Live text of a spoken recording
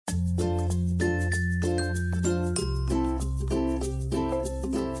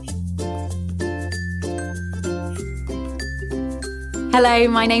Hello,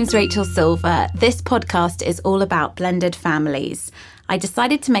 my name's Rachel Silver. This podcast is all about blended families. I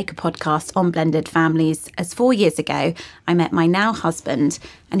decided to make a podcast on blended families as 4 years ago I met my now husband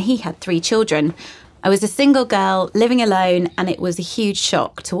and he had 3 children. I was a single girl living alone and it was a huge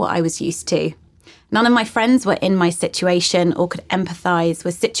shock to what I was used to. None of my friends were in my situation or could empathise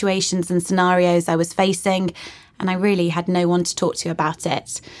with situations and scenarios I was facing, and I really had no one to talk to about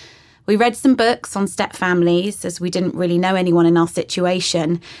it. We read some books on step families as we didn't really know anyone in our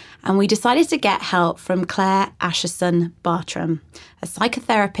situation, and we decided to get help from Claire Acheson Bartram, a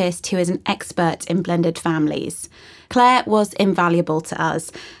psychotherapist who is an expert in blended families. Claire was invaluable to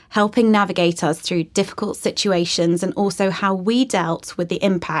us, helping navigate us through difficult situations and also how we dealt with the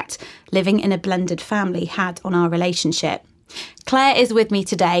impact living in a blended family had on our relationship. Claire is with me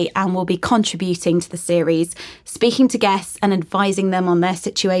today and will be contributing to the series, speaking to guests and advising them on their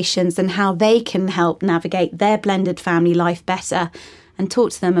situations and how they can help navigate their blended family life better and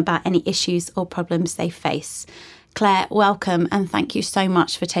talk to them about any issues or problems they face. Claire, welcome and thank you so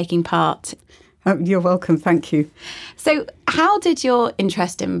much for taking part. You're welcome, thank you. So how did your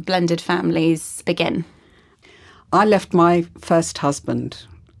interest in blended families begin? I left my first husband,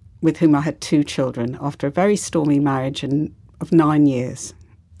 with whom I had 2 children, after a very stormy marriage of 9 years.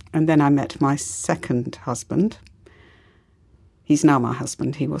 And then I met my second husband. He's now my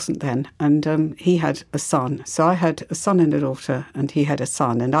husband, he wasn't then. And he had a son. So I had a son and a daughter, and he had a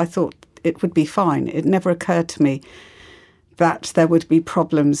son. And I thought it would be fine. It never occurred to me that there would be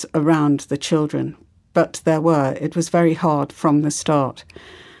problems around the children. But there were. It was very hard from the start.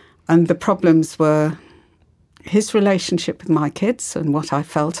 And the problems were his relationship with my kids and what I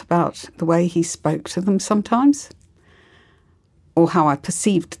felt about the way he spoke to them sometimes, or how I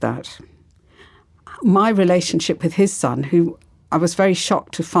perceived that. My relationship with his son, who I was very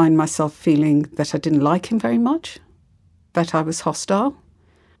shocked to find myself feeling that I didn't like him very much, that I was hostile.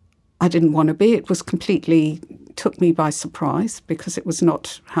 I didn't want to be. It was completely, took me by surprise because it was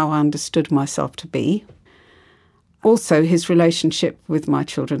not how I understood myself to be. Also, his relationship with my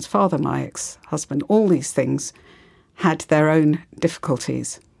children's father, my ex-husband, all these things had their own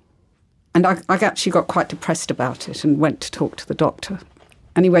difficulties. And I actually got quite depressed about it and went to talk to the doctor.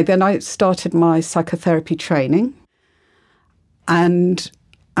 Anyway, then I started my psychotherapy training. And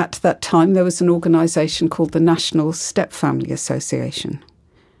at that time, there was an organisation called the National Step Family Association,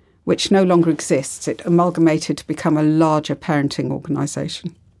 which no longer exists. It amalgamated to become a larger parenting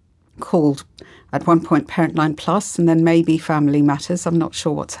organisation called, at one point, Parentline Plus, and then maybe Family Matters. I'm not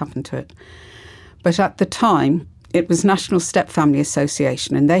sure what's happened to it. But at the time, it was National Step Family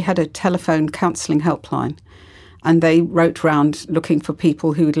Association, and they had a telephone counselling helpline. And they wrote round looking for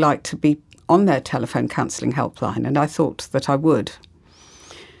people who would like to be on their telephone counselling helpline, and I thought that I would.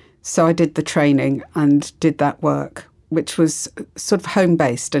 So I did the training and did that work, which was sort of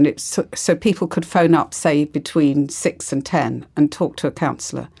home-based, and it's so people could phone up, say, between 6 and 10 and talk to a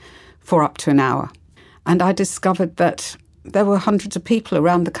counsellor for up to an hour. And I discovered that there were hundreds of people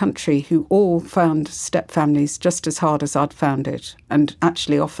around the country who all found step families just as hard as I'd found it, and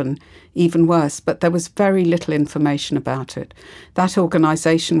actually often even worse, but there was very little information about it. That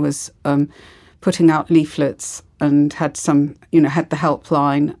organisation was putting out leaflets and had had the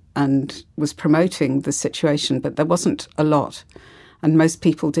helpline and was promoting the situation, but there wasn't a lot, and most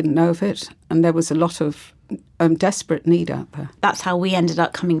people didn't know of it, and there was a lot of desperate need out there. That's how we ended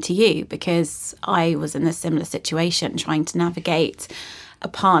up coming to you, because I was in a similar situation, trying to navigate a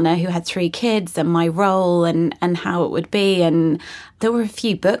partner who had 3 kids and my role and how it would be. And there were a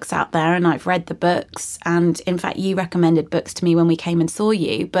few books out there, and I've read the books. And in fact, you recommended books to me when we came and saw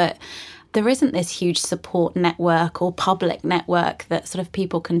you. But there isn't this huge support network or public network that sort of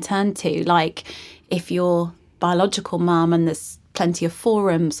people can turn to, like if you're biological mum, and there's plenty of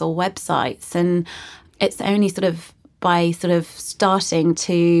forums or websites. And it's only sort of by sort of starting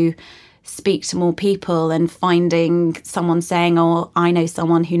to speak to more people and finding someone saying, oh, I know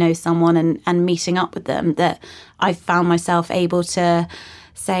someone who knows someone, and meeting up with them, that I found myself able to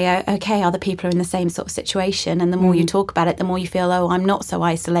say, okay, other people are in the same sort of situation. And the more you talk about it, the more you feel, oh, I'm not so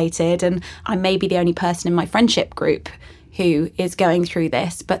isolated, and I may be the only person in my friendship group who is going through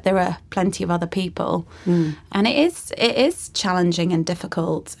this, but there are plenty of other people. And it is challenging and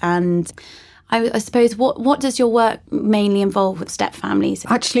difficult. And I suppose, what does your work mainly involve with step families?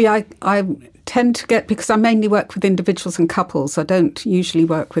 Actually, I tend to get, because I mainly work with individuals and couples, I don't usually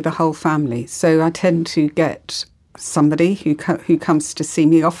work with a whole family. So I tend to get somebody who comes to see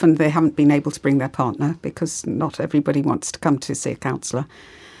me. Often they haven't been able to bring their partner, because not everybody wants to come to see a counsellor.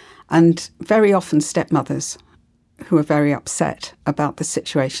 And very often stepmothers who are very upset about the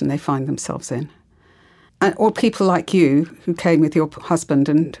situation they find themselves in. or people like you who came with your husband,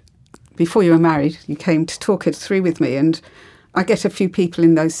 and before you were married, you came to talk it through with me. And I get a few people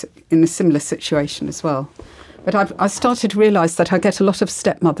in a similar situation as well. But I started to realise that I get a lot of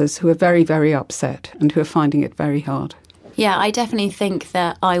stepmothers who are very, very upset and who are finding it very hard. Yeah, I definitely think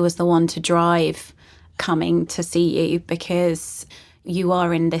that I was the one to drive coming to see you, because you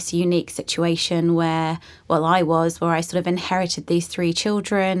are in this unique situation where I sort of inherited these 3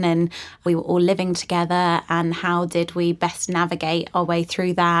 children and we were all living together, and how did we best navigate our way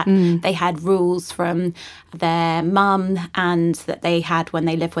through that? They had rules from their mum and that they had when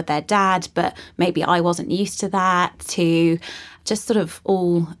they lived with their dad, but maybe I wasn't used to that, to just sort of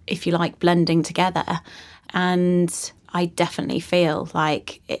all, if you like, blending together. And I definitely feel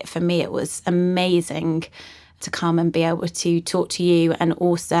like for me it was amazing to come and be able to talk to you, and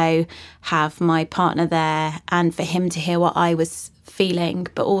also have my partner there, and for him to hear what I was feeling,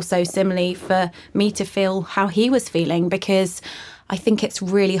 but also similarly for me to feel how he was feeling, because I think it's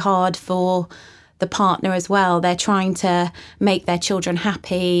really hard for the partner as well. They're trying to make their children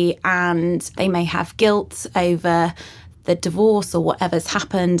happy, and they may have guilt over the divorce or whatever's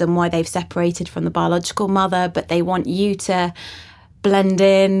happened and why they've separated from the biological mother, but they want you to blend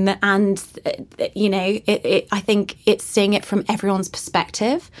in. And, I think it's seeing it from everyone's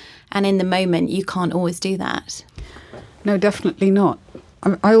perspective. And in the moment, you can't always do that. No, definitely not.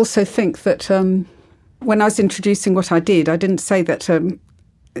 I also think that when I was introducing what I did, I didn't say that an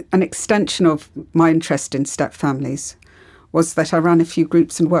extension of my interest in step families was that I ran a few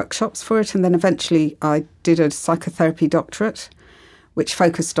groups and workshops for it. And then eventually I did a psychotherapy doctorate, which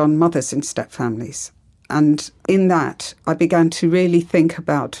focused on mothers in step families. And in that, I began to really think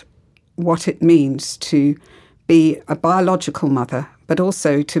about what it means to be a biological mother, but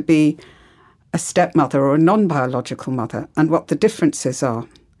also to be a stepmother or a non-biological mother, and what the differences are.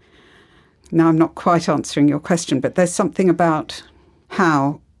 Now, I'm not quite answering your question, but there's something about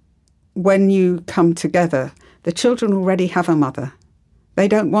how, when you come together, the children already have a mother. They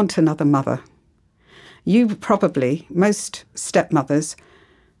don't want another mother. Most stepmothers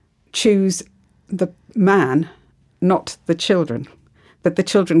choose the man, not the children. But the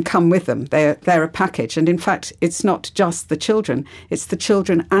children come with them. They're a package. And in fact, it's not just the children. It's the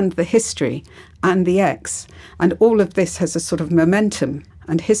children and the history and the ex. And all of this has a sort of momentum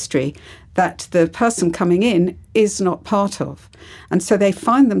and history that the person coming in is not part of. And so they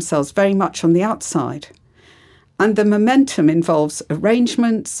find themselves very much on the outside. And the momentum involves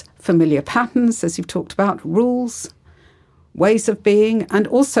arrangements, familiar patterns, as you've talked about, rules, ways of being, and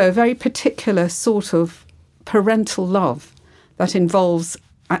also a very particular sort of parental love that involves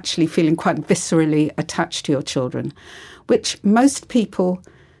actually feeling quite viscerally attached to your children, which most people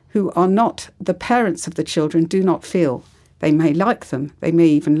who are not the parents of the children do not feel. They may like them, they may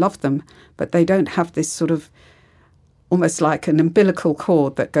even love them, but they don't have this sort of almost like an umbilical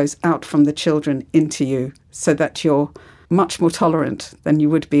cord that goes out from the children into you, so that you're much more tolerant than you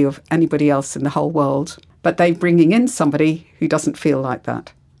would be of anybody else in the whole world. But they're bringing in somebody who doesn't feel like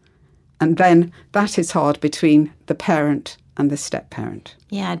that. And then that is hard between the parent and the step-parent.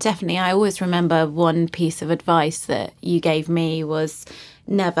 Yeah, definitely. I always remember one piece of advice that you gave me was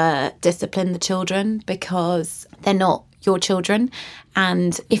never discipline the children, because they're not your children.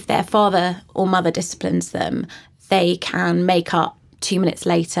 And if their father or mother disciplines them, they can make up 2 minutes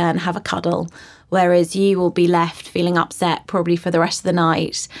later and have a cuddle, whereas you will be left feeling upset probably for the rest of the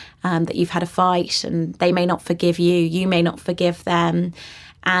night, that you've had a fight and they may not forgive you, you may not forgive them,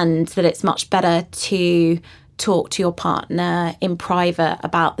 and that it's much better to talk to your partner in private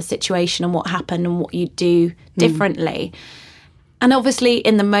about the situation and what happened and what you do differently. And obviously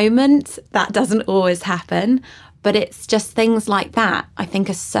in the moment, that doesn't always happen, but it's just things like that I think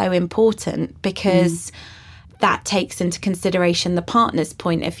are so important, because that takes into consideration the partner's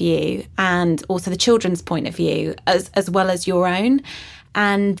point of view and also the children's point of view, as well as your own.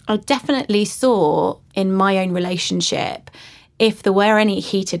 And I definitely saw in my own relationship, if there were any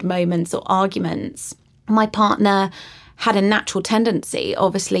heated moments or arguments, my partner had a natural tendency,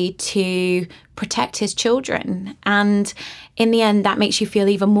 obviously, to protect his children. And in the end, that makes you feel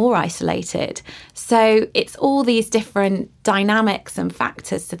even more isolated. So it's all these different dynamics and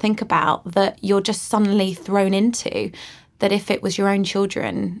factors to think about that you're just suddenly thrown into, that if it was your own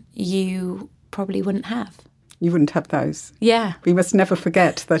children, you probably wouldn't have. You wouldn't have those. Yeah. We must never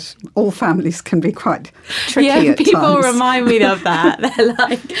forget that all families can be quite tricky at times. People remind me of that. They're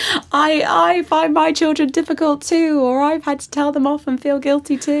like, I find my children difficult too, or I've had to tell them off and feel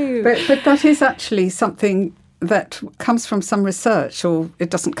guilty too. But that is actually something that comes from some research, or it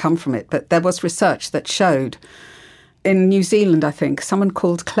doesn't come from it, but there was research that showed in New Zealand, I think, someone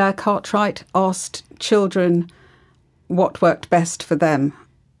called Claire Cartwright asked children what worked best for them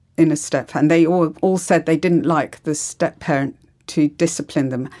in a step, and they all said they didn't like the step-parent to discipline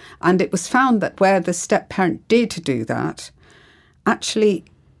them. And it was found that where the step-parent did do that, actually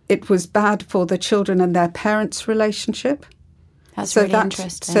it was bad for the children and their parents' relationship. That's really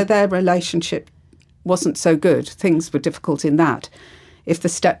interesting. So their relationship wasn't so good. Things were difficult in that if the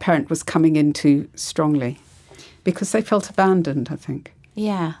step-parent was coming in too strongly, because they felt abandoned, I think.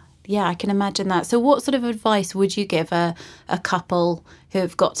 Yeah, I can imagine that. So what sort of advice would you give a couple who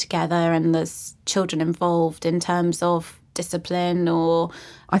have got together and there's children involved in terms of discipline or...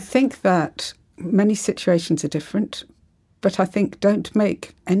 I think that many situations are different, but I think don't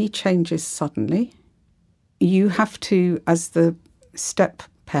make any changes suddenly. You have to, as the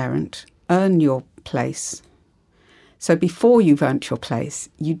step-parent, earn your place. So before you've earned your place,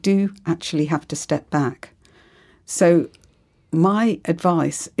 you do actually have to step back. So my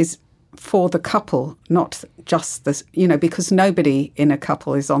advice is for the couple, not just this, because nobody in a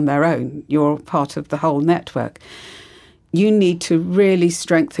couple is on their own. You're part of the whole network. You need to really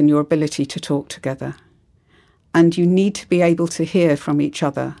strengthen your ability to talk together. And you need to be able to hear from each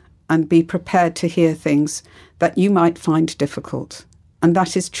other and be prepared to hear things that you might find difficult. And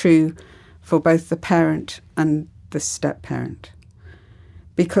that is true for both the parent and the step-parent.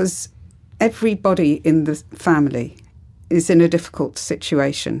 Because everybody in the family is in a difficult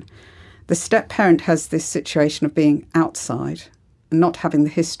situation. The step-parent has this situation of being outside and not having the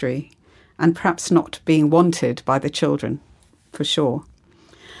history and perhaps not being wanted by the children, for sure.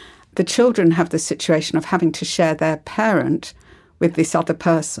 The children have the situation of having to share their parent with this other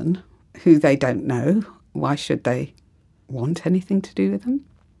person who they don't know. Why should they want anything to do with them?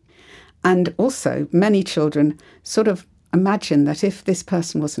 And also, many children sort of imagine that if this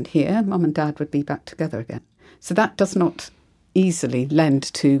person wasn't here, mum and dad would be back together again. So that does not easily lend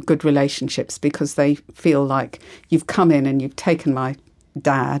to good relationships, because they feel like you've come in and you've taken my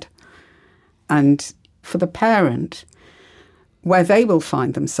dad. And for the parent, where they will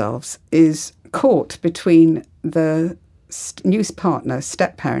find themselves is caught between the new partner,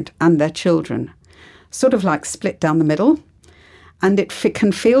 step-parent, and their children, sort of like split down the middle. And it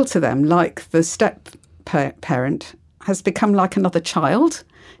can feel to them like the step-parent has become like another child,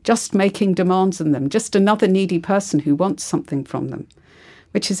 just making demands on them, just another needy person who wants something from them,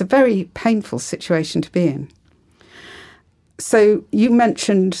 which is a very painful situation to be in. So you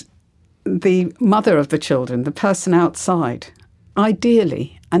mentioned the mother of the children, the person outside.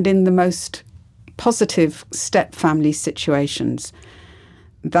 Ideally, and in the most positive step-family situations,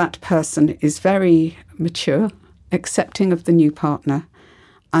 that person is very mature, accepting of the new partner,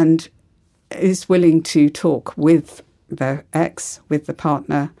 and is willing to talk with their ex, with the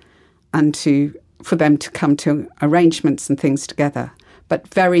partner, and for them to come to arrangements and things together. But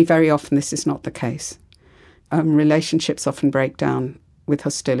very, very often this is not the case. Relationships often break down with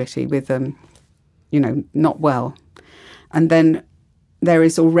hostility, with not well. And then there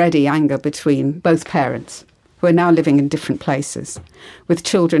is already anger between both parents, who are now living in different places, with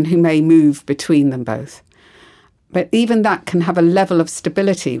children who may move between them both. But even that can have a level of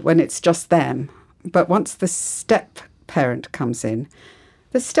stability when it's just them. But once the step-parent comes in,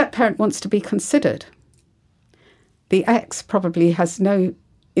 the step-parent wants to be considered. The ex probably has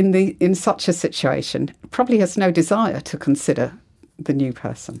in such a situation, probably has no desire to consider the new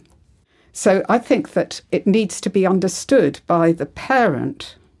person. So I think that it needs to be understood by the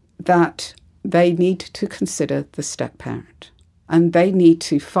parent that they need to consider the step-parent, and they need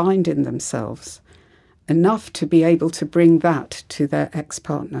to find in themselves enough to be able to bring that to their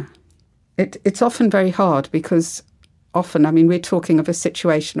ex-partner. It's often very hard because we're talking of a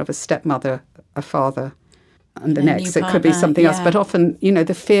situation of a stepmother, a father, and an ex. It could be something else. But often,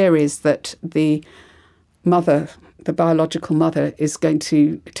 the fear is that the mother, the biological mother, is going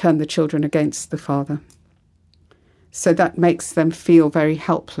to turn the children against the father. So that makes them feel very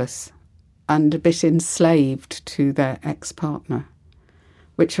helpless and a bit enslaved to their ex-partner,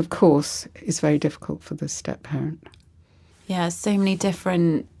 which, of course, is very difficult for the step-parent. Yeah, so many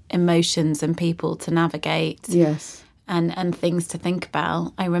different emotions and people to navigate. Yes. And things to think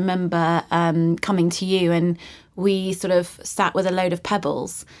about. I remember coming to you and we sort of sat with a load of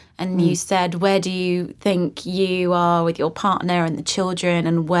pebbles and you said, where do you think you are with your partner and the children,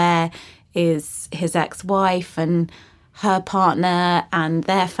 and where is his ex-wife and her partner and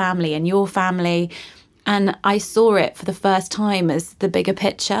their family and your family? And I saw it for the first time as the bigger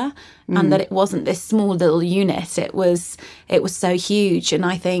picture, and that it wasn't this small little unit. It was so huge. And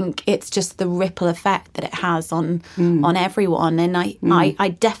I think it's just the ripple effect that it has on everyone. And I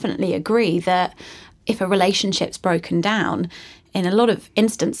definitely agree that if a relationship's broken down, in a lot of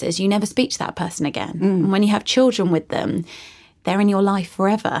instances, you never speak to that person again. And when you have children with them, they're in your life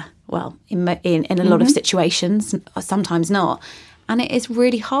forever. Well, in a lot of situations, sometimes not. And it is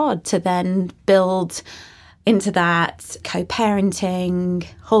really hard to then build into that co-parenting,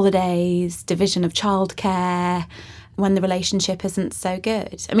 holidays, division of childcare, when the relationship isn't so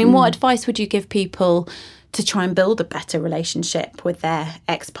good. I mean, what advice would you give people to try and build a better relationship with their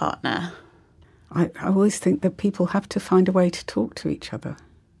ex-partner? I always think that people have to find a way to talk to each other.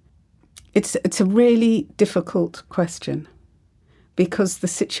 It's a really difficult question because the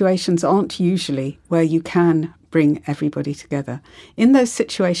situations aren't usually where you can bring everybody together. In those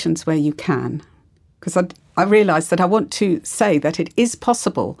situations where you can, because I realise that I want to say that it is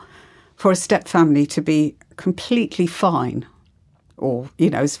possible for a step family to be completely fine, or,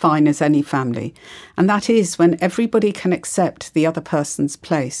 as fine as any family. And that is when everybody can accept the other person's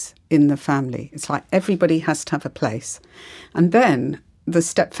place in the family. It's like everybody has to have a place. And then the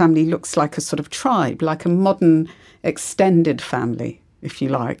step family looks like a sort of tribe, like a modern extended family, if you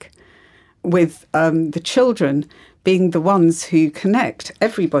like, with the children being the ones who connect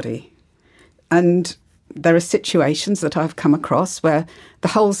everybody. And there are situations that I've come across where the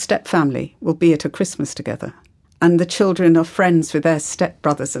whole step family will be at a Christmas together. And the children are friends with their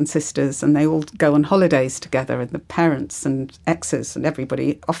stepbrothers and sisters, and they all go on holidays together, and the parents and exes and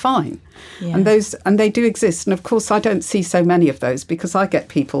everybody are fine. Yeah. And they do exist. And of course, I don't see so many of those because I get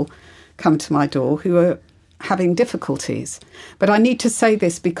people come to my door who are having difficulties. But I need to say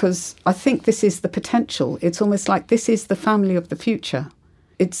this because I think this is the potential. It's almost like this is the family of the future.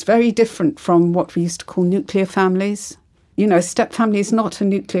 It's very different from what we used to call nuclear families. A step family is not a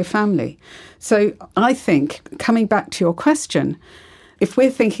nuclear family. So I think, coming back to your question, if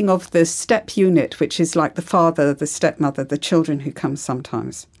we're thinking of the step unit, which is like the father, the stepmother, the children who come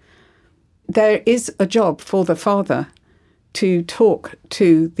sometimes, there is a job for the father to talk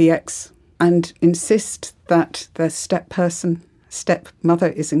to the ex and insist that the stepmother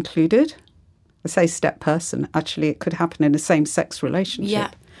is included. I say step person, actually it could happen in a same-sex relationship.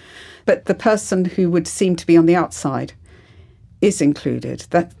 Yeah. But the person who would seem to be on the outside is included,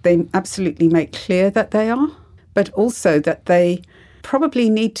 that they absolutely make clear that they are, but also that they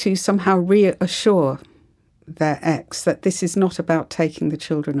probably need to somehow reassure their ex that this is not about taking the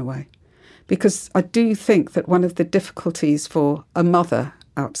children away. Because I do think that one of the difficulties for a mother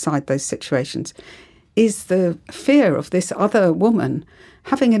outside those situations is the fear of this other woman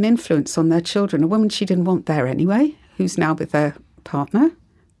having an influence on their children, a woman she didn't want there anyway, who's now with their partner.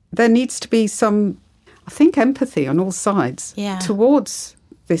 There needs to be some, I think, empathy on all sides towards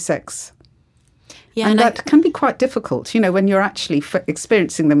this ex. Yeah, and that can be quite difficult, when you're actually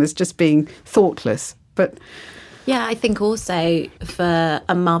experiencing them as just being thoughtless. But yeah, I think also for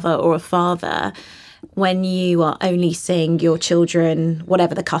a mother or a father, when you are only seeing your children,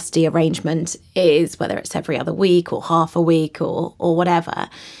 whatever the custody arrangement is, whether it's every other week or half a week or whatever,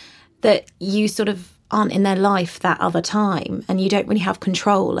 that you sort of aren't in their life that other time, and you don't really have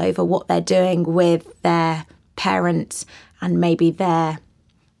control over what they're doing with their parent and maybe their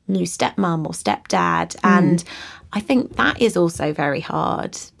new stepmom or stepdad. And I think that is also very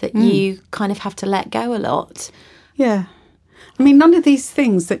hard, that you kind of have to let go a lot. Yeah. I mean, none of these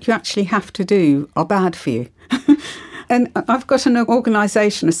things that you actually have to do are bad for you. And I've got an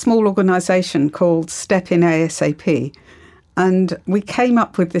organisation, a small organisation called Step in ASAP. And we came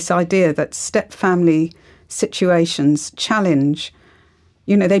up with this idea that step family situations challenge,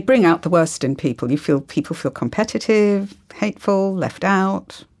 they bring out the worst in people. People feel competitive, hateful, left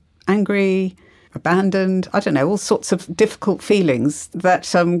out, angry, abandoned, I don't know, all sorts of difficult feelings that,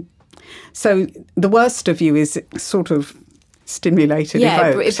 so the worst of you is sort of stimulated,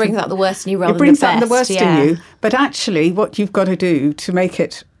 evoked. It brings out the worst in you rather than the best. It brings out the worst in you. But actually what you've got to do to make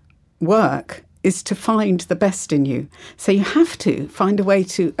it work is to find the best in you. So you have to find a way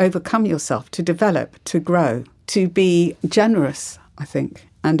to overcome yourself, to develop, to grow, to be generous, I think,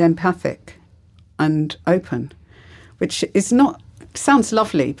 and empathic and open, which is not, sounds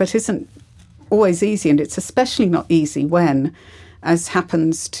lovely, but isn't always easy. And it's especially not easy when, as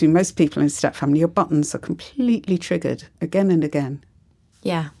happens to most people in a step family, your buttons are completely triggered again and again.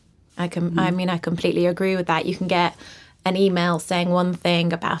 Yeah, I completely agree with that. You can get an email saying one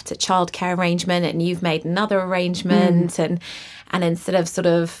thing about a childcare arrangement and you've made another arrangement, and instead of sort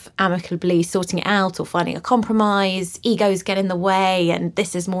of amicably sorting it out or finding a compromise, egos get in the way and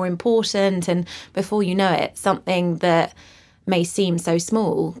this is more important, and before you know it, something that may seem so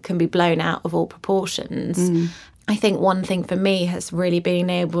small can be blown out of all proportions. I think one thing for me has really been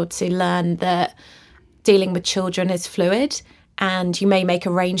able to learn that dealing with children is fluid, and you may make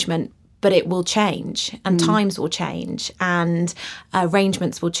arrangement but it will change, and times will change, and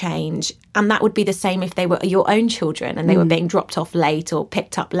arrangements will change. And that would be the same if they were your own children and they were being dropped off late or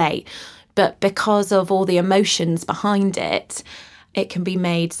picked up late. But because of all the emotions behind it, it can be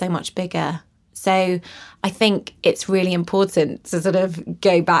made so much bigger. So I think it's really important to sort of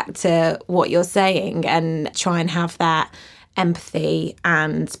go back to what you're saying and try and have that empathy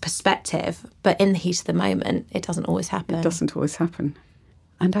and perspective. But in the heat of the moment, it doesn't always happen. It doesn't always happen.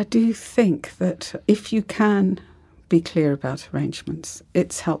 And I do think that if you can be clear about arrangements,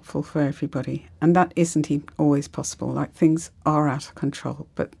 it's helpful for everybody. And that isn't always possible. Like, things are out of control.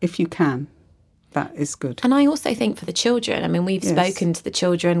 But if you can, that is good. And I also think for the children, I mean, we've spoken to the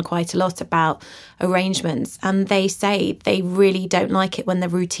children quite a lot about arrangements, and they say they really don't like it when the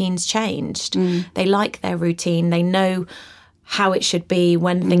routine's changed. They like their routine. They know how it should be,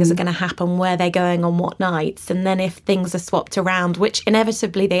 when things are going to happen, where they're going on what nights. And then if things are swapped around, which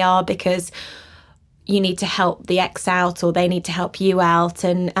inevitably they are, because you need to help the ex out or they need to help you out,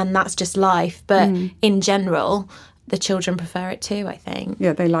 and that's just life. But in general, the children prefer it too, I think.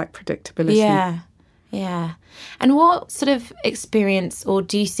 Yeah, they like predictability. Yeah. And what sort of experience, or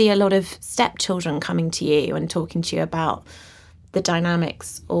do you see a lot of stepchildren coming to you and talking to you about the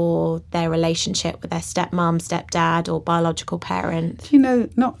dynamics or their relationship with their stepmom, stepdad or biological parent? You know,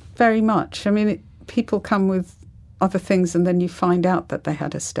 not very much. I mean, people come with other things and then you find out that they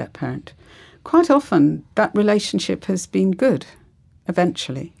had a step-parent. Quite often, that relationship has been good,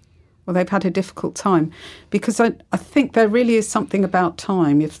 eventually. Well, they've had a difficult time, because I think there really is something about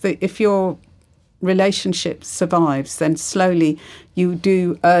time. If your relationship survives, then slowly you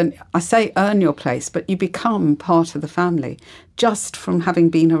do earn your place, but you become part of the family just from having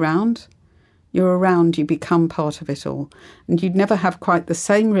been around. You're around, you become part of it all. And you'd never have quite the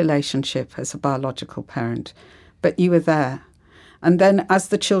same relationship as a biological parent, but you were there. And then as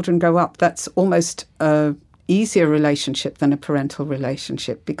the children grow up, that's almost a easier relationship than a parental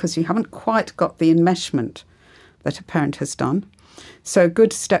relationship, because you haven't quite got the enmeshment that a parent has done. So a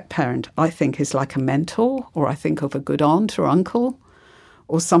good step-parent, I think, is like a mentor, or I think of a good aunt or uncle,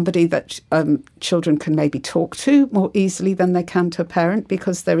 or somebody that children can maybe talk to more easily than they can to a parent,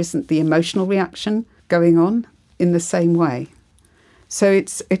 because there isn't the emotional reaction going on in the same way. So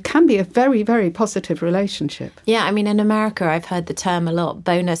it can be a very, very positive relationship. Yeah, I mean, in America, I've heard the term a lot,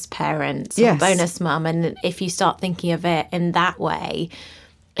 bonus parents, or bonus mum. And if you start thinking of it in that way,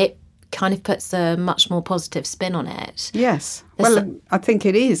 it kind of puts a much more positive spin on it. Yes. I think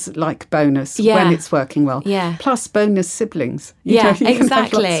it is like bonus when it's working well. Yeah. Plus bonus siblings.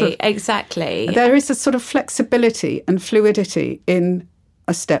 Exactly. There is a sort of flexibility and fluidity in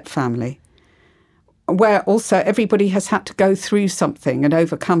a step family, where also everybody has had to go through something and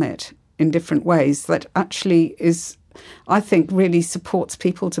overcome it in different ways, that actually is, I think, really supports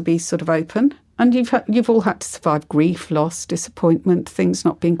people to be sort of open. And you've all had to survive grief, loss, disappointment, things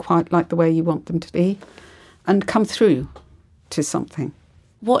not being quite like the way you want them to be, and come through to something.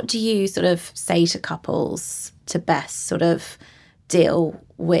 What do you sort of say to couples to best sort of deal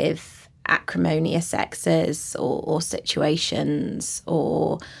with acrimonious exes or situations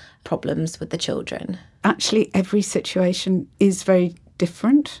or problems with the children? Actually, every situation is very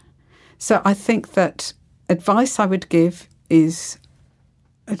different. So I think that advice I would give is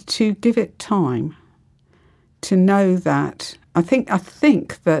to give it time, to know that I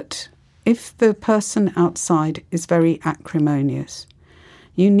think that if the person outside is very acrimonious,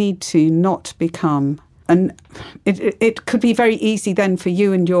 you need to not become, and it could be very easy then for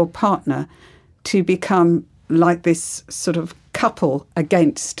you and your partner to become like this sort of couple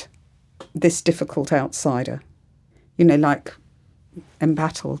against this difficult outsider, like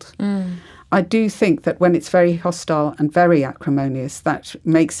embattled. I do think that when it's very hostile and very acrimonious, that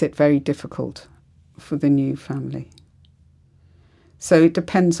makes it very difficult for the new family. So it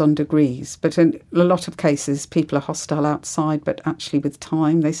depends on degrees. But in a lot of cases, people are hostile outside, but actually with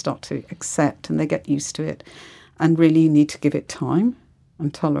time, they start to accept and they get used to it. And really, you need to give it time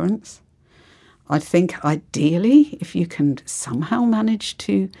and tolerance. I think ideally, if you can somehow manage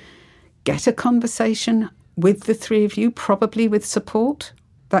to get a conversation with the three of you, probably with support,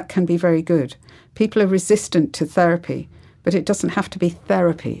 that can be very good. People are resistant to therapy, but it doesn't have to be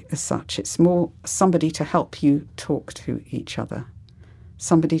therapy as such. It's more somebody to help you talk to each other,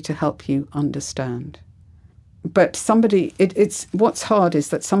 somebody to help you understand. But it's what's hard is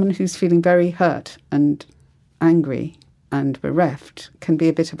that someone who's feeling very hurt and angry and bereft can be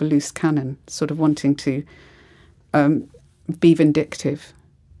a bit of a loose cannon, sort of wanting to be vindictive,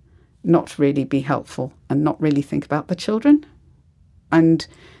 not really be helpful and not really think about the children. And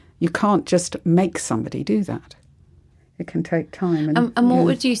you can't just make somebody do that. It can take time. And what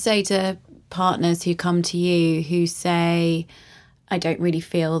would you say to partners who come to you who say, I don't really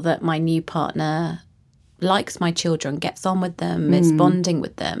feel that my new partner likes my children, gets on with them, is bonding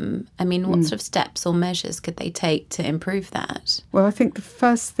with them? I mean, what sort of steps or measures could they take to improve that? Well, I think the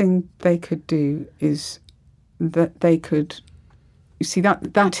first thing they could do is that they could, you see,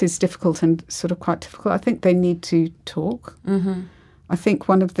 that is difficult and sort of quite difficult. I think they need to talk. Mm-hmm. I think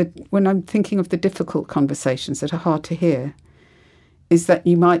when I'm thinking of the difficult conversations that are hard to hear, is that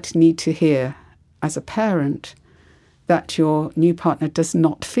you might need to hear as a parent that your new partner does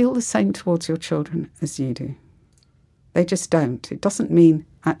not feel the same towards your children as you do. They just don't. It doesn't mean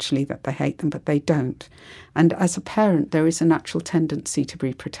actually that they hate them, but they don't. And as a parent, there is a natural tendency to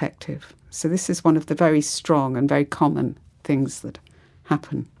be protective. So this is one of the very strong and very common things that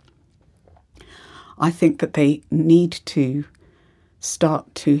happen. I think that they need to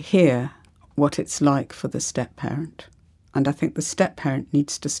start to hear what it's like for the step-parent. And I think the step-parent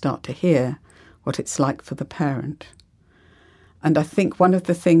needs to start to hear what it's like for the parent. And I think one of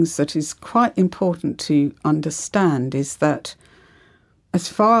the things that is quite important to understand is that as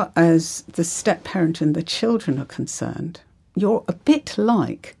far as the step-parent and the children are concerned, you're a bit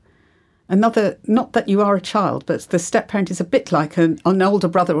like another, not that you are a child, but the step-parent is a bit like an older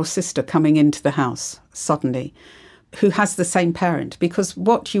brother or sister coming into the house suddenly, who has the same parent. Because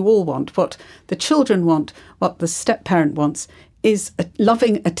what you all want, what the children want, what the step-parent wants, is a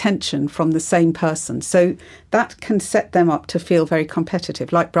loving attention from the same person. So that can set them up to feel very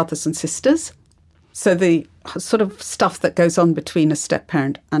competitive, like brothers and sisters. So the sort of stuff that goes on between a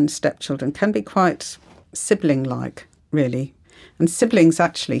step-parent and stepchildren can be quite sibling-like, really. And siblings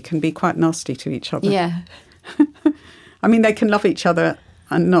actually can be quite nasty to each other. Yeah. I mean, they can love each other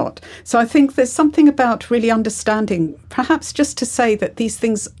and not. So I think there's something about really understanding, perhaps just to say that these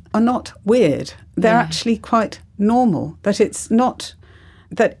things are not weird. They're actually quite normal, that it's not,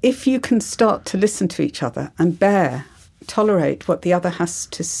 that if you can start to listen to each other and tolerate what the other has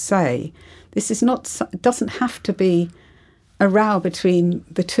to say, this is not, it doesn't have to be a row between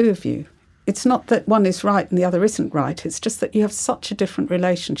the two of you. It's not that one is right and the other isn't right. It's just that you have such a different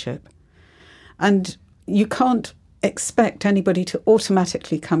relationship. And you can't expect anybody to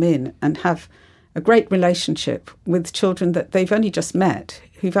automatically come in and have a great relationship with children that they've only just met,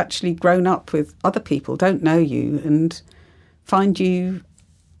 who've actually grown up with other people, don't know you, and find you,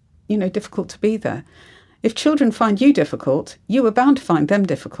 difficult to be there. If children find you difficult, you are bound to find them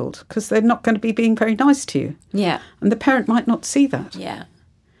difficult because they're not going to be being very nice to you. Yeah. And the parent might not see that. Yeah.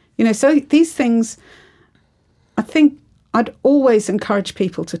 So these things, I think I'd always encourage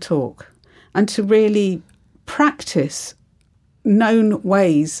people to talk and to really practice known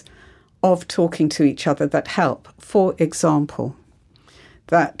ways of talking to each other that help. For example,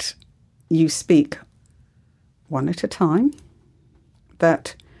 that you speak one at a time,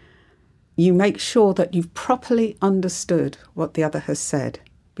 that you make sure that you've properly understood what the other has said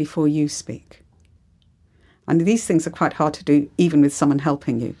before you speak. And these things are quite hard to do, even with someone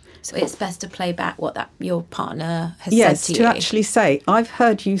helping you. So it's best to play back what your partner has said to you. Yes, to actually say, I've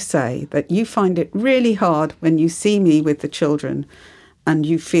heard you say that you find it really hard when you see me with the children and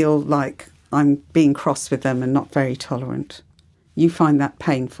you feel like I'm being cross with them and not very tolerant. You find that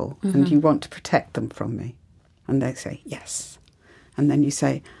painful and you want to protect them from me. And they say, yes. And then you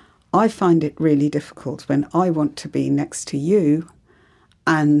say, I find it really difficult when I want to be next to you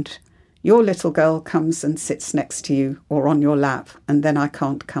and your little girl comes and sits next to you or on your lap, and then I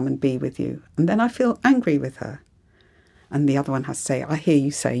can't come and be with you. And then I feel angry with her. And the other one has to say, I hear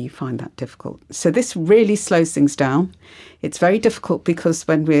you say you find that difficult. So this really slows things down. It's very difficult because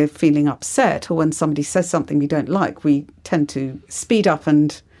when we're feeling upset or when somebody says something we don't like, we tend to speed up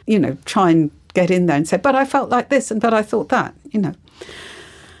and, try and get in there and say, but I felt like this and but I thought that,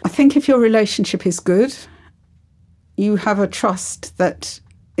 I think if your relationship is good, you have a trust that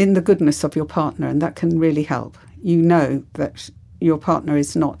in the goodness of your partner, and that can really help. You know that your partner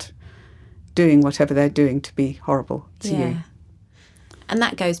is not doing whatever they're doing to be horrible to you. And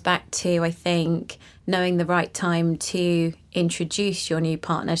that goes back to, I think, knowing the right time to introduce your new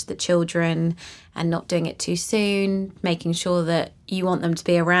partner to the children and not doing it too soon, making sure that you want them to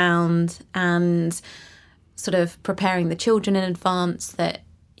be around and sort of preparing the children in advance that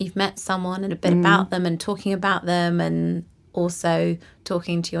you've met someone and a bit about them and talking about them, and also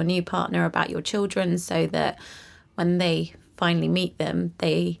talking to your new partner about your children so that when they finally meet them,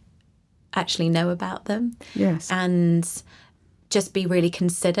 they actually know about them. Yes. And just be really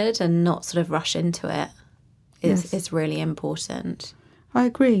considered and not sort of rush into it is really important. I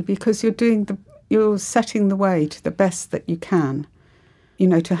agree, because you're setting the way to the best that you can,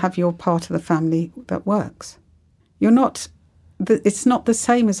 to have your part of the family that works. it's not the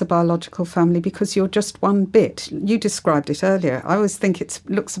same as a biological family because you're just one bit. You described it earlier. I always think it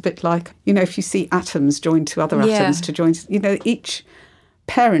looks a bit like, if you see atoms joined to other atoms to join, each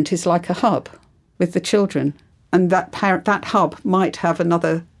parent is like a hub with the children, and that hub might have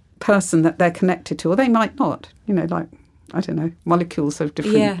another person that they're connected to, or they might not, like, I don't know, molecules have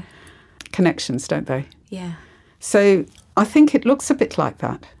different connections, don't they? Yeah. So I think it looks a bit like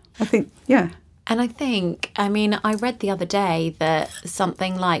that. I think, And I read the other day that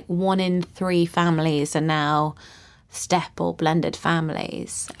something like 1 in 3 families are now step or blended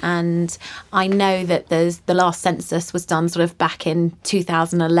families. And I know that the last census was done sort of back in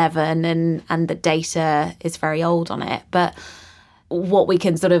 2011 and the data is very old on it. But what we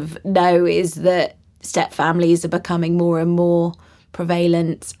can sort of know is that step families are becoming more and more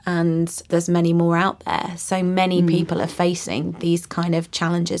prevalent and there's many more out there. So many people are facing these kind of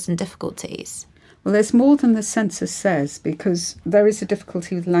challenges and difficulties. Well, there's more than the census says because there is a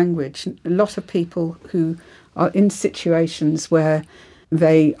difficulty with language. A lot of people who are in situations where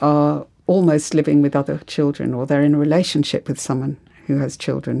they are almost living with other children or they're in a relationship with someone who has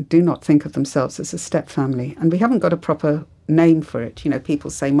children do not think of themselves as a step family. And we haven't got a proper name for it.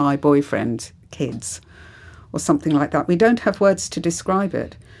 People say my boyfriend, kids, or something like that. We don't have words to describe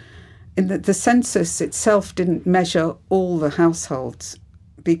it. The census itself didn't measure all the households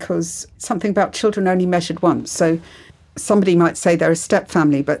because something about children only measured once. So somebody might say they're a step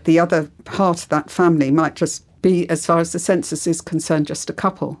family, but the other part of that family might just be, as far as the census is concerned, just a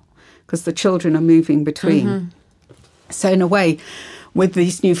couple because the children are moving between. Mm-hmm. So in a way, with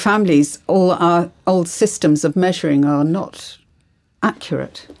these new families, all our old systems of measuring are not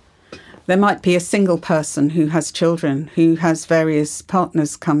accurate. There might be a single person who has children, who has various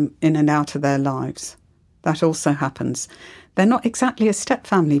partners come in and out of their lives. That also happens. They're not exactly a step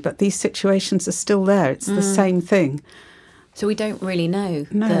family, but these situations are still there. It's the same thing. So we don't really know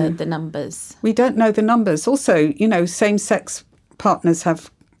the numbers. We don't know the numbers. Also, same-sex partners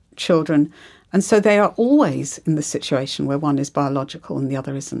have children, and so they are always in the situation where one is biological and the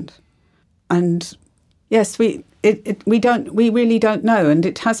other isn't. And yes, we really don't know, and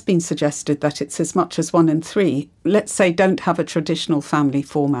it has been suggested that it's as much as 1 in 3, let's say, don't have a traditional family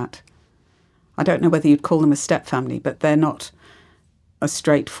format. I don't know whether you'd call them a step family, but they're not a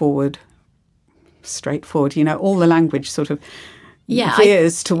straightforward, all the language sort of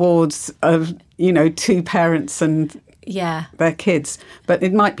veers towards, 2 parents and their kids. But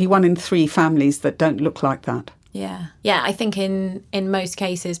it might be 1 in 3 families that don't look like that. Yeah. Yeah, I think in most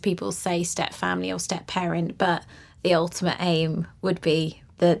cases people say step family or step parent, but the ultimate aim would be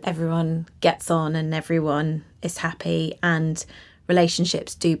that everyone gets on and everyone is happy and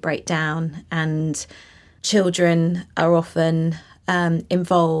relationships do break down and children are often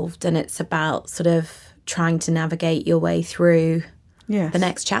involved, and it's about sort of trying to navigate your way through the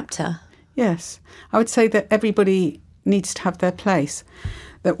next chapter. Yes. I would say that everybody needs to have their place.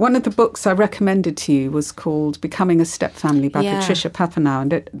 That one of the books I recommended to you was called Becoming a Step Family by Patricia Papineau.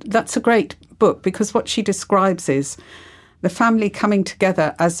 And that's a great book because what she describes is the family coming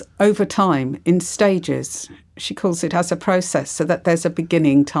together as over time in stages. She calls it as a process, so that there's a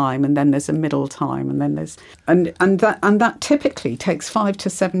beginning time and then there's a middle time and then there's and that typically takes 5 to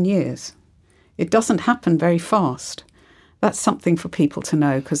 7 years. It doesn't happen very fast. That's something for people to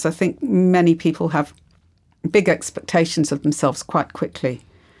know because I think many people have big expectations of themselves quite quickly.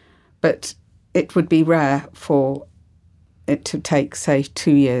 But it would be rare for it to take, say,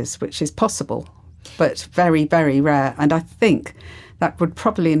 2 years, which is possible, but very, very rare. And I think that would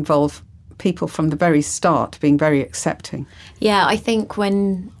probably involve people from the very start being very accepting. Yeah, I think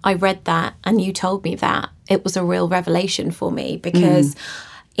when I read that and you told me that, it was a real revelation for me because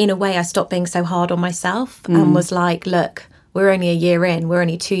in a way I stopped being so hard on myself and was like, look, we're only a year in, we're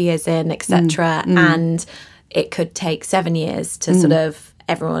only 2 years in, etc. And it could take 7 years to sort of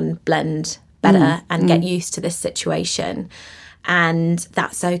everyone blend better and get used to this situation. And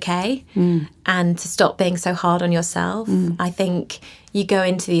that's okay. And to stop being so hard on yourself. I think you go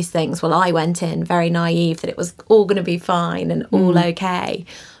into these things, well, I went in very naive that it was all going to be fine and all okay.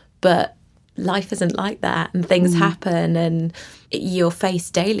 But life isn't like that and things happen and you're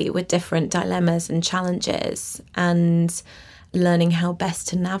faced daily with different dilemmas and challenges, and learning how best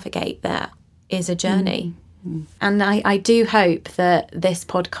to navigate that is a journey. And I do hope that this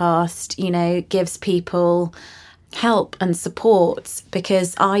podcast, gives people help and support,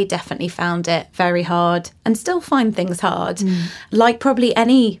 because I definitely found it very hard and still find things hard, like probably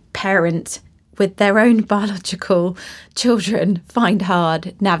any parent with their own biological children find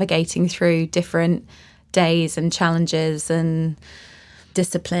hard navigating through different days and challenges and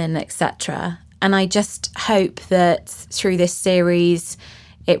discipline, etc. And I just hope that through this series,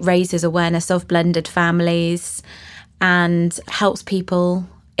 it raises awareness of blended families and helps people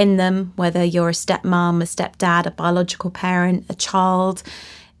in them, whether you're a stepmom, a stepdad, a biological parent, a child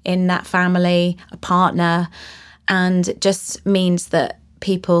in that family, a partner. And it just means that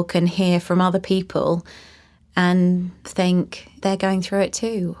people can hear from other people and think they're going through it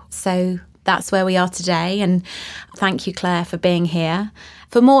too. So that's where we are today. And thank you, Claire, for being here.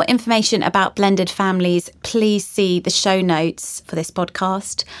 For more information about blended families, please see the show notes for this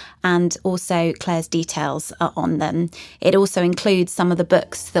podcast, and also Claire's details are on them. It also includes some of the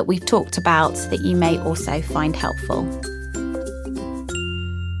books that we've talked about that you may also find helpful.